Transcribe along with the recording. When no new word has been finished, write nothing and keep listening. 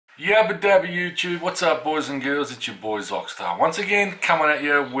Yabba dabba YouTube, what's up boys and girls, it's your boy Zockstar. Once again coming at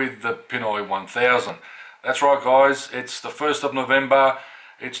you with the PINOY1000. That's right guys, it's the 1st of November,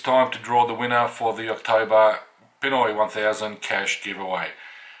 it's time to draw the winner for the October PINOY1000 cash giveaway.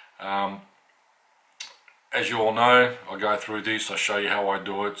 As you all know, I go through this, I show you how I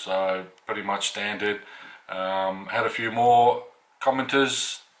do it, so pretty much standard. Had a few more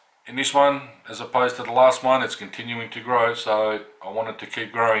commenters in this one as opposed to the last one. It's continuing to grow, so I want it to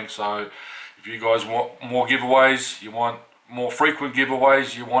keep growing. So if you guys want more giveaways, you want more frequent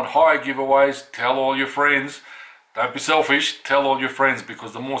giveaways, you want higher giveaways, tell all your friends. Don't be selfish, tell all your friends,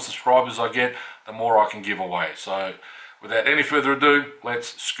 because the more subscribers I get, the more I can give away. So without any further ado,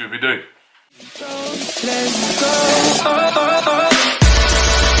 let's Scooby-Doo.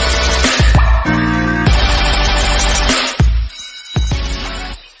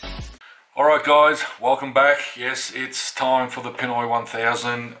 Alright guys, welcome back. Yes, it's time for the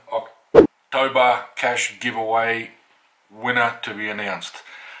PINOY1000 October cash giveaway winner to be announced.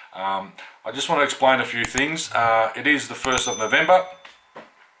 I just want to explain a few things. It is the 1st of November.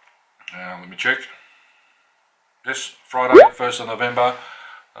 Let me check. Yes, Friday, 1st of November.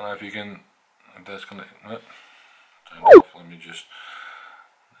 I don't know if you can, if that's going to, no, turn off. Let me just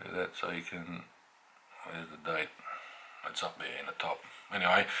do that so you can, where's the date? It's up there in the top.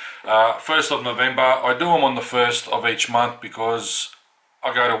 Anyway, 1st of November, I do them on the 1st of each month because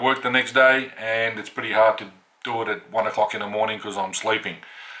I go to work the next day and it's pretty hard to do it at 1 o'clock in the morning because I'm sleeping.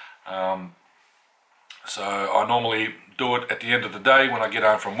 So I normally do it at the end of the day when I get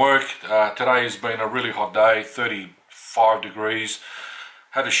home from work. Today has been a really hot day, 35 degrees.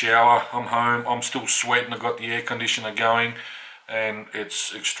 Had a shower, I'm home, I'm still sweating, I've got the air conditioner going and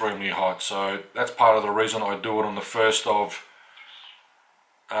it's extremely hot. So that's part of the reason I do it on the 1st of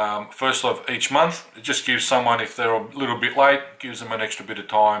each month. It just gives someone, if they're a little bit late, gives them an extra bit of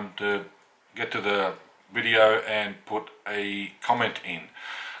time to get to the video and put a comment in.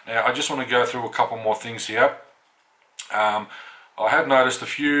 Now I just want to go through a couple more things here. I have noticed a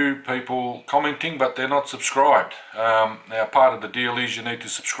few people commenting but they're not subscribed. Now part of the deal is you need to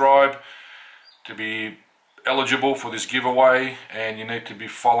subscribe to be eligible for this giveaway, and you need to be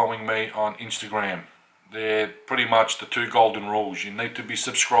following me on Instagram. They're pretty much the two golden rules. You need to be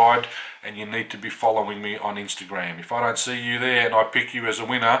subscribed and you need to be following me on Instagram. If I don't see you there and I pick you as a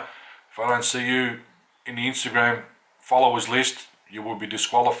winner, if I don't see you in the Instagram followers list, you will be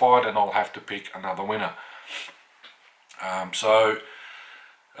disqualified and I'll have to pick another winner.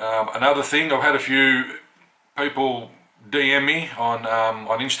 Another thing, I've had a few people DM me on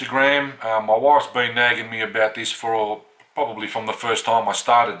Instagram. My wife's been nagging me about this for probably from the first time I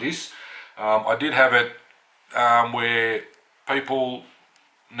started this. I did have it where people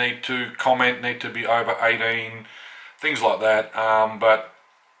need to comment, need to be over 18, things like that, but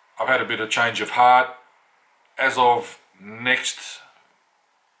I've had a bit of change of heart. As of next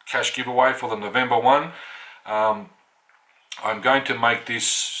cash giveaway for the November one, I'm going to make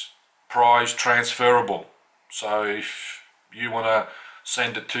this prize transferable. So if you want to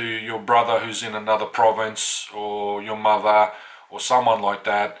send it to your brother who's in another province, or your mother or someone like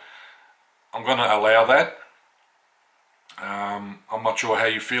that, I'm going to allow that. I'm not sure how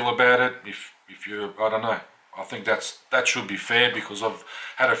you feel about it. If you, I don't know. I think that should be fair, because I've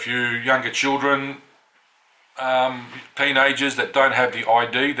had a few younger children, teenagers that don't have the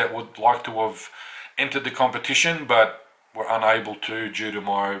ID, that would like to have entered the competition but were unable to due to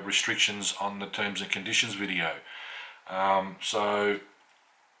my restrictions on the terms and conditions video. So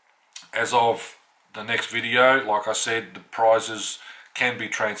as of the next video, like I said, the prizes can be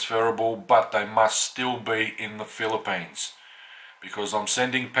transferable, but they must still be in the Philippines, because I'm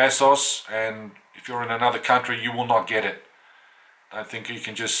sending pesos, and if you're in another country you will not get it. Don't think you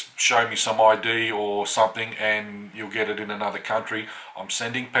can just show me some ID or something and you'll get it in another country. I'm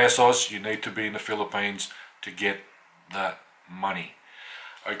sending pesos, you need to be in the Philippines to get that money.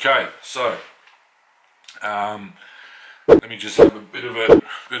 Okay, so let me just have a bit of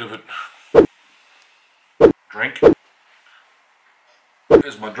a drink.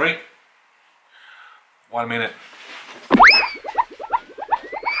 There's my drink. 1 minute.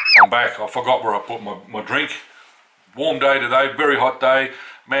 I'm back. I forgot where I put my drink. Warm day today, very hot day.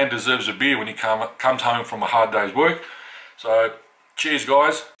 Man deserves a beer when he comes home from a hard day's work. So cheers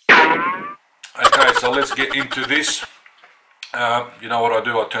guys. Okay, so let's get into this. You know what I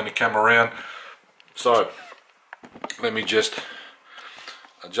do, I turn the camera around. So let me just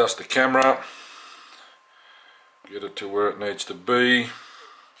adjust the camera, get it to where it needs to be.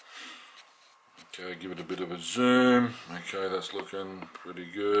 Okay, give it a bit of a zoom. Okay, that's looking pretty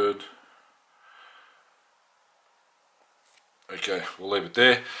good. Okay, we'll leave it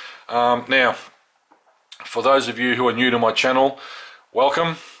there. Now, for those of you who are new to my channel,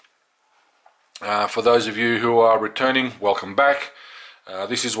 welcome. For those of you who are returning, welcome back.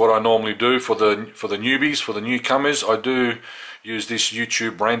 This is what I normally do for the newbies, for the newcomers. I do use this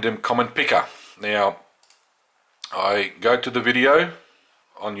YouTube random comment picker. Now, I go to the video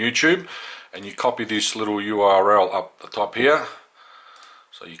on YouTube and you copy this little URL up the top here.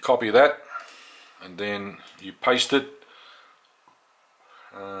 So you copy that and then you paste it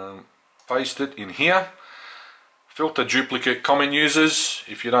in here. Filter duplicate comment users.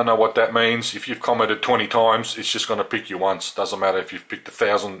 If you don't know what that means, if you've commented 20 times, it's just going to pick you once. Doesn't matter if you've picked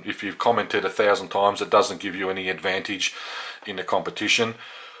 1,000, if you've commented 1,000 times, it doesn't give you any advantage in the competition.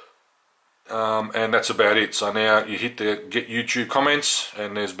 And that's about it. So now you hit the get YouTube comments,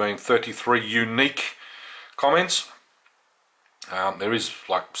 and there's been 33 unique comments. There is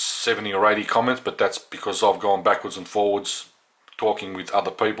like 70 or 80 comments, but that's because I've gone backwards and forwards talking with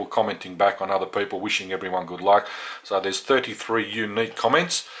other people, commenting back on other people, wishing everyone good luck. So there's 33 unique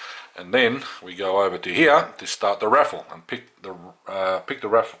comments, and then we go over to here to start the raffle and pick the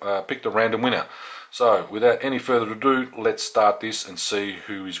random winner. So without any further ado, let's start this and see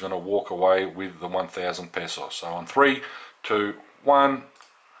who is going to walk away with the 1,000 pesos. So on 3, 2, 1,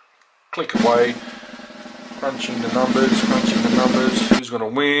 click away, crunching the numbers, who's going to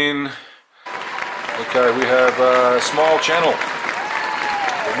win? Okay, we have Smile Channel,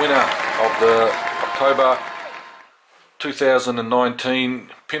 the winner of the October 2019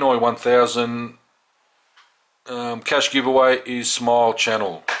 PINOY1000 cash giveaway is Smile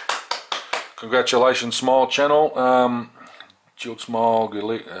Channel. Congratulations, Smile Channel. Jill Smile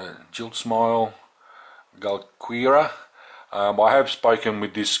Galquira. I have spoken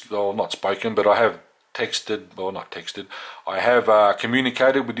with this, well, not spoken, but I have texted, well, not texted, I have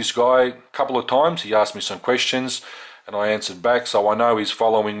communicated with this guy a couple of times. He asked me some questions and I answered back, so I know he's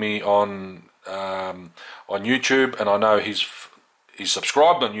following me on YouTube, and I know he's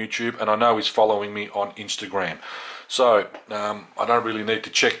subscribed on YouTube, and I know he's following me on Instagram. So I don't really need to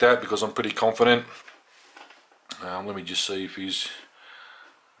check that because I'm pretty confident. Let me just see if he's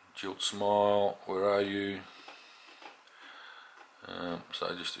Jill Smile, where are you?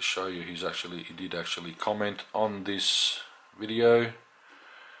 So just to show you, he did actually comment on this video.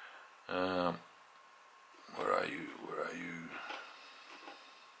 Where are you?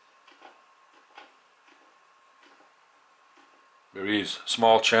 There he is.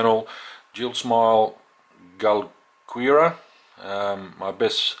 Smile Channel, Jill Smile Galquira. My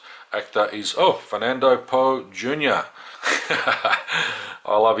best actor is Fernando Poe Jr. I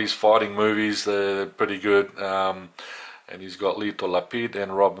love his fighting movies. They're pretty good. And he's got Lito Lapid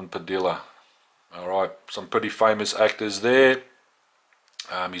and Robin Padilla. Alright, some pretty famous actors there.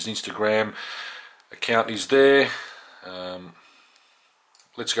 His Instagram account is there.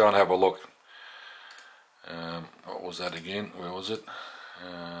 Let's go and have a look. What was that again? Where was it?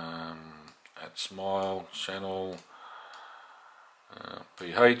 At Smile Channel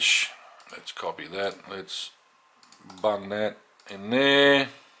PH. Let's copy that. Let's bung that in there.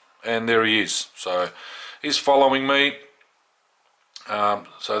 And there he is. So he's following me.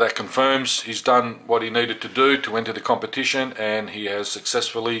 So that confirms he's done what he needed to do to enter the competition, and he has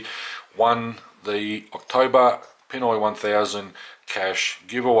successfully won the October PINOY1000 cash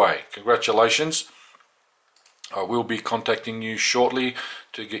giveaway. Congratulations. I will be contacting you shortly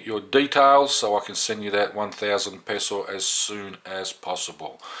to get your details so I can send you that 1,000 peso as soon as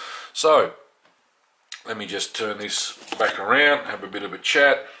possible. So let me just turn this back around, have a bit of a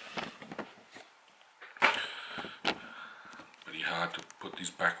chat. Hard to put this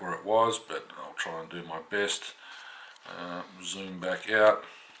back where it was, but I'll try and do my best. Zoom back out.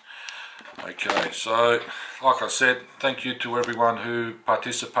 Okay, so like I said, thank you to everyone who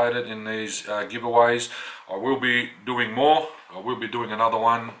participated in these giveaways. I will be doing more. I will be doing another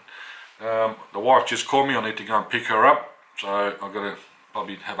one. The wife just called me. I need to go and pick her up, so I've got to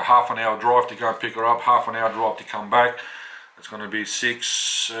probably have a half an hour drive to go and pick her up, half an hour drive to come back. It's going to be it's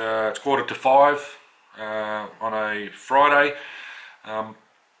 4:45 on a Friday.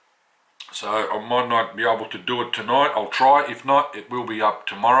 So I might not be able to do it tonight. I'll try. If not, it will be up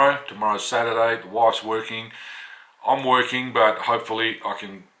tomorrow. Tomorrow's Saturday. The wife's working. I'm working, but hopefully I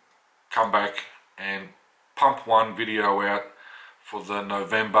can come back and pump one video out for the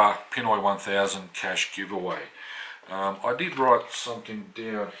November PINOY1000 cash giveaway. I did write something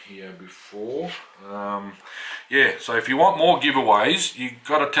down here before. Yeah, so if you want more giveaways, you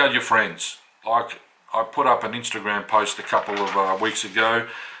got to tell your friends. Like I put up an Instagram post a couple of weeks ago.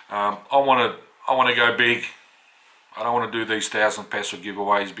 I want to go big. I don't want to do these 1,000 peso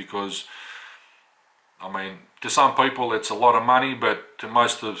giveaways because, I mean, to some people it's a lot of money, but to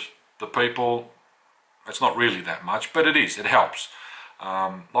most of the people, it's not really that much, but it is, it helps.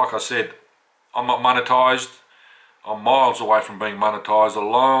 Like I said, I'm not monetized. I'm miles away from being monetized, a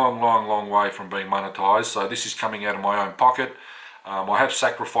long way from being monetized. So this is coming out of my own pocket. I have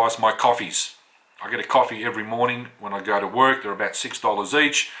sacrificed my coffees. I get a coffee every morning when I go to work. They're about $6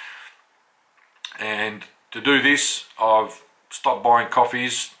 each. And to do this, I've stopped buying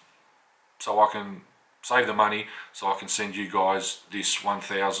coffees so I can save the money, so I can send you guys this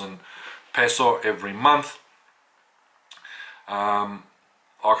 1,000 peso every month.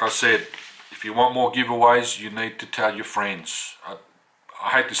 Like I said, if you want more giveaways, you need to tell your friends.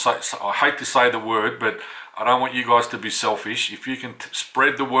 I hate to say the word, but I don't want you guys to be selfish. If you can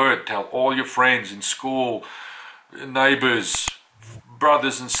spread the word, tell all your friends in school, neighbors,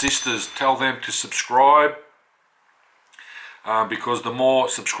 brothers and sisters, tell them to subscribe. Because the more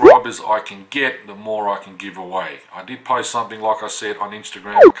subscribers I can get, the more I can give away. I did post something, like I said, on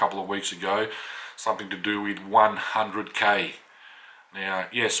Instagram a couple of weeks ago, something to do with 100k. Now,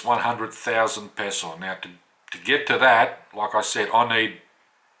 yes, 100,000 peso. Now, to get to that, like I said, I need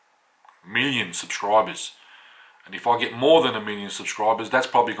a million subscribers. And if I get more than 1 million subscribers, that's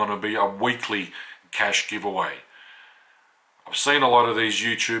probably going to be a weekly cash giveaway. I've seen a lot of these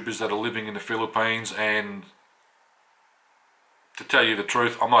YouTubers that are living in the Philippines, and to tell you the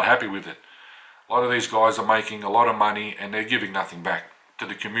truth, I'm not happy with it. A lot of these guys are making a lot of money and they're giving nothing back to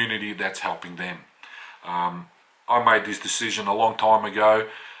the community that's helping them. I made this decision a long time ago.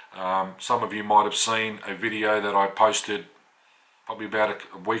 Some of you might have seen a video that I posted probably about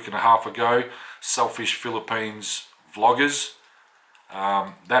a week and a half ago, Selfish Philippines Vloggers.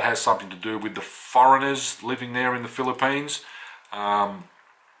 That has something to do with the foreigners living there in the Philippines. Now,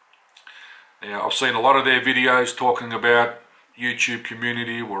 I've seen a lot of their videos talking about YouTube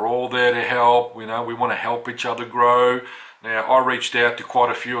community. We're all there to help. We want to help each other grow. Now, I reached out to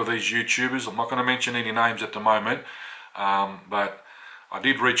quite a few of these YouTubers. I'm not going to mention any names at the moment, but I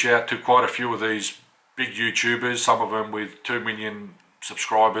did reach out to quite a few of these big YouTubers, some of them with 2 million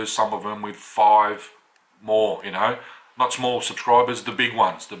subscribers, some of them with 5 more, not small subscribers, the big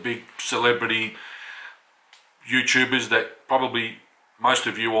ones, the big celebrity YouTubers that probably most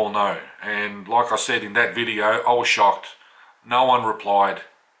of you all know. And like I said in that video, I was shocked. No one replied.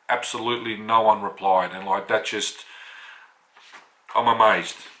 Absolutely no one replied. And like that, just, I'm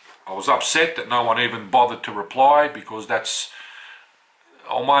amazed. I was upset that no one even bothered to reply, because that's,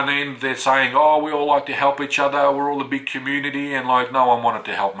 on one end they're saying, oh, we all like to help each other, we're all a big community, and like no one wanted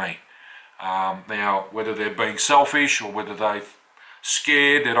to help me. Now, whether they're being selfish or whether they're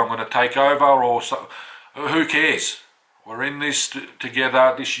scared that I'm going to take over, or so, who cares? We're in this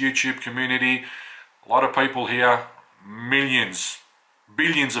together, this YouTube community. A lot of people here, millions,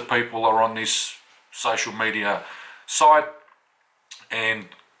 billions of people are on this social media site, and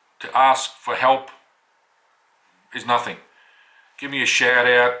to ask for help is nothing. Give me a shout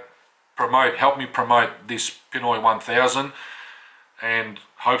out, help me promote this PINOY1000, and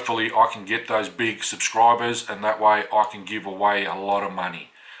hopefully I can get those big subscribers, and that way I can give away a lot of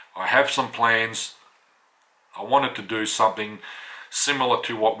money. I have some plans. I wanted to do something similar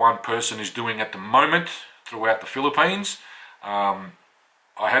to what one person is doing at the moment throughout the Philippines. I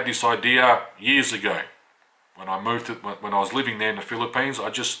had this idea years ago when I when I was living there in the Philippines. I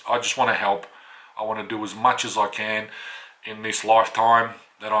just want to help. I want to do as much as I can in this lifetime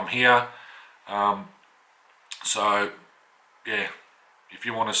that I'm here. So yeah, if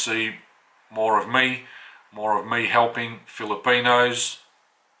you want to see more of me helping Filipinos,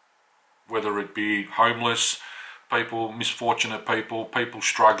 whether it be homeless people, misfortunate people, people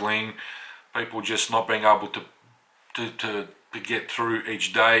struggling, people just not being able to get through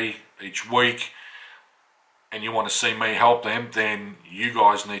each day, each week, and you want to see me help them, then you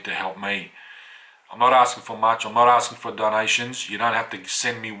guys need to help me. I'm not asking for much. I'm not asking for donations. You don't have to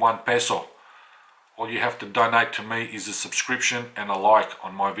send me 1 peso. All you have to donate to me is a subscription and a like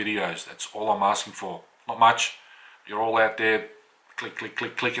on my videos. That's all I'm asking for. Not much. You're all out there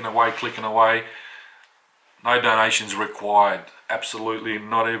clicking away. No donations required. Absolutely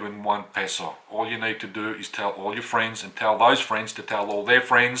not even 1 peso. All you need to do is tell all your friends, and tell those friends to tell all their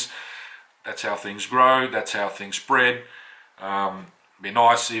friends. That's how things grow. That's how things spread. Be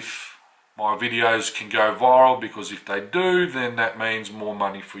nice if my videos can go viral, because if they do, then that means more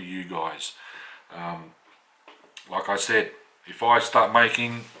money for you guys. Like I said, if I start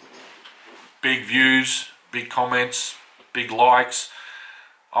making big views, big comments, big likes,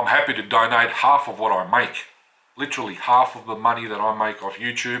 I'm happy to donate half of what I make. Literally half of the money that I make off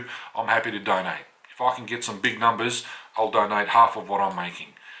YouTube, I'm happy to donate. If I can get some big numbers, I'll donate half of what I'm making.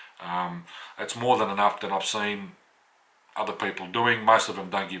 That's more than enough that I've seen other people doing. Most of them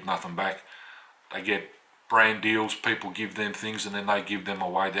don't give nothing back. They get brand deals, people give them things and then they give them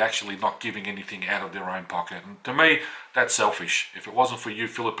away. They're actually not giving anything out of their own pocket. And to me, that's selfish. If it wasn't for you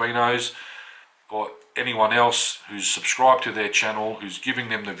Filipinos or anyone else who's subscribed to their channel, who's giving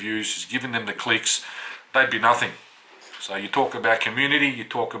them the views, who's giving them the clicks, they'd be nothing. So you talk about community, you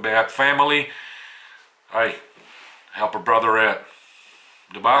talk about family. Hey, help a brother out.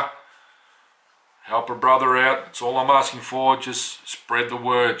 Diba? Help a brother out. That's all I'm asking for. Just spread the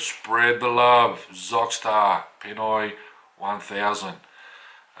word, spread the love. Zogstar, PINOY1000.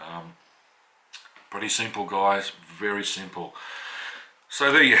 Pretty simple, guys. Very simple.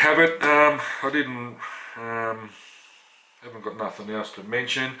 So there you have it. Haven't got nothing else to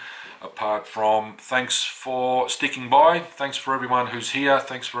mention apart from thanks for sticking by. Thanks for everyone who's here.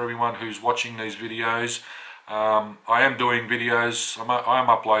 Thanks for everyone who's watching these videos. I am doing videos. I am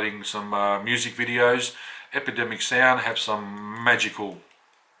uploading some music videos. Epidemic Sound have some magical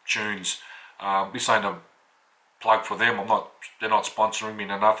tunes. This ain't a plug for them. They're not sponsoring me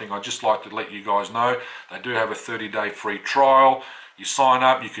or nothing. I just like to let you guys know they do have a 30-day free trial. You sign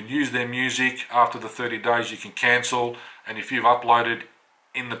up, you can use their music. After the 30 days you can cancel, and if you've uploaded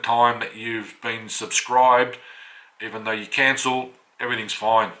in the time that you've been subscribed, even though you cancel, everything's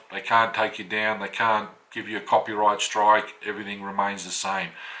fine. They can't take you down, they can't give you a copyright strike, everything remains the same.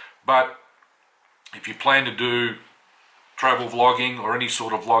 But if you plan to do travel vlogging or any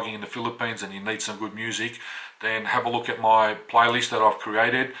sort of vlogging in the Philippines and you need some good music, then have a look at my playlist that I've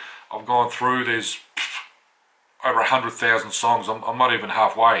created. I've gone through, there's over 100,000 songs. I'm not even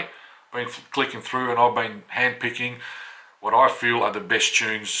halfway. Been clicking through and I've been hand-picking what I feel are the best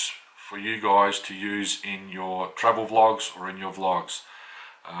tunes for you guys to use in your travel vlogs or in your vlogs.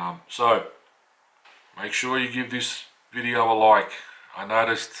 So make sure you give this video a like. I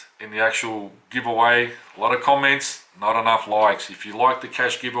noticed in the actual giveaway, a lot of comments, not enough likes. If you like the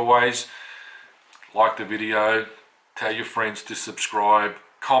cash giveaways, like the video, tell your friends to subscribe,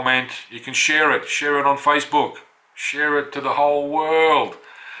 comment. You can share it on Facebook, share it to the whole world,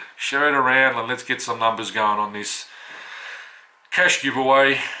 share it around, and let's get some numbers going on this cash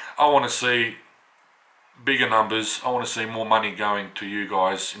giveaway. I want to see bigger numbers. I want to see more money going to you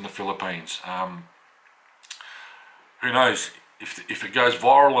guys in the Philippines. Who knows, if it goes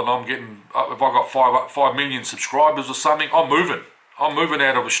viral and I'm getting, if I got 5 million subscribers or something, I'm moving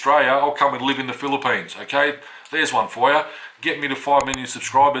out of Australia. I'll come and live in the Philippines. Okay, there's one for you. Get me to 5 million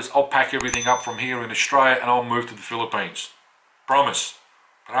subscribers, I'll pack everything up from here in Australia and I'll move to the Philippines. Promise.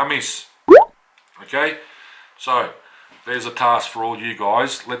 Promise. Okay, so there's a task for all you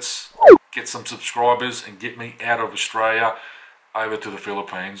guys. Let's get some subscribers and get me out of Australia over to the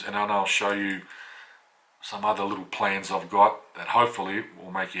Philippines, and then I'll show you some other little plans I've got that hopefully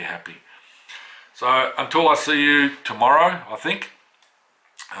will make you happy. So until I see you tomorrow, I think,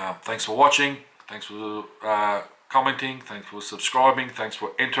 thanks for watching, thanks for commenting, thanks for subscribing, thanks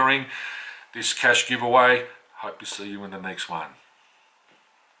for entering this cash giveaway. Hope to see you in the next one.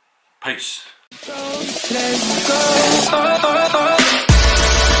 Peace. Let's go.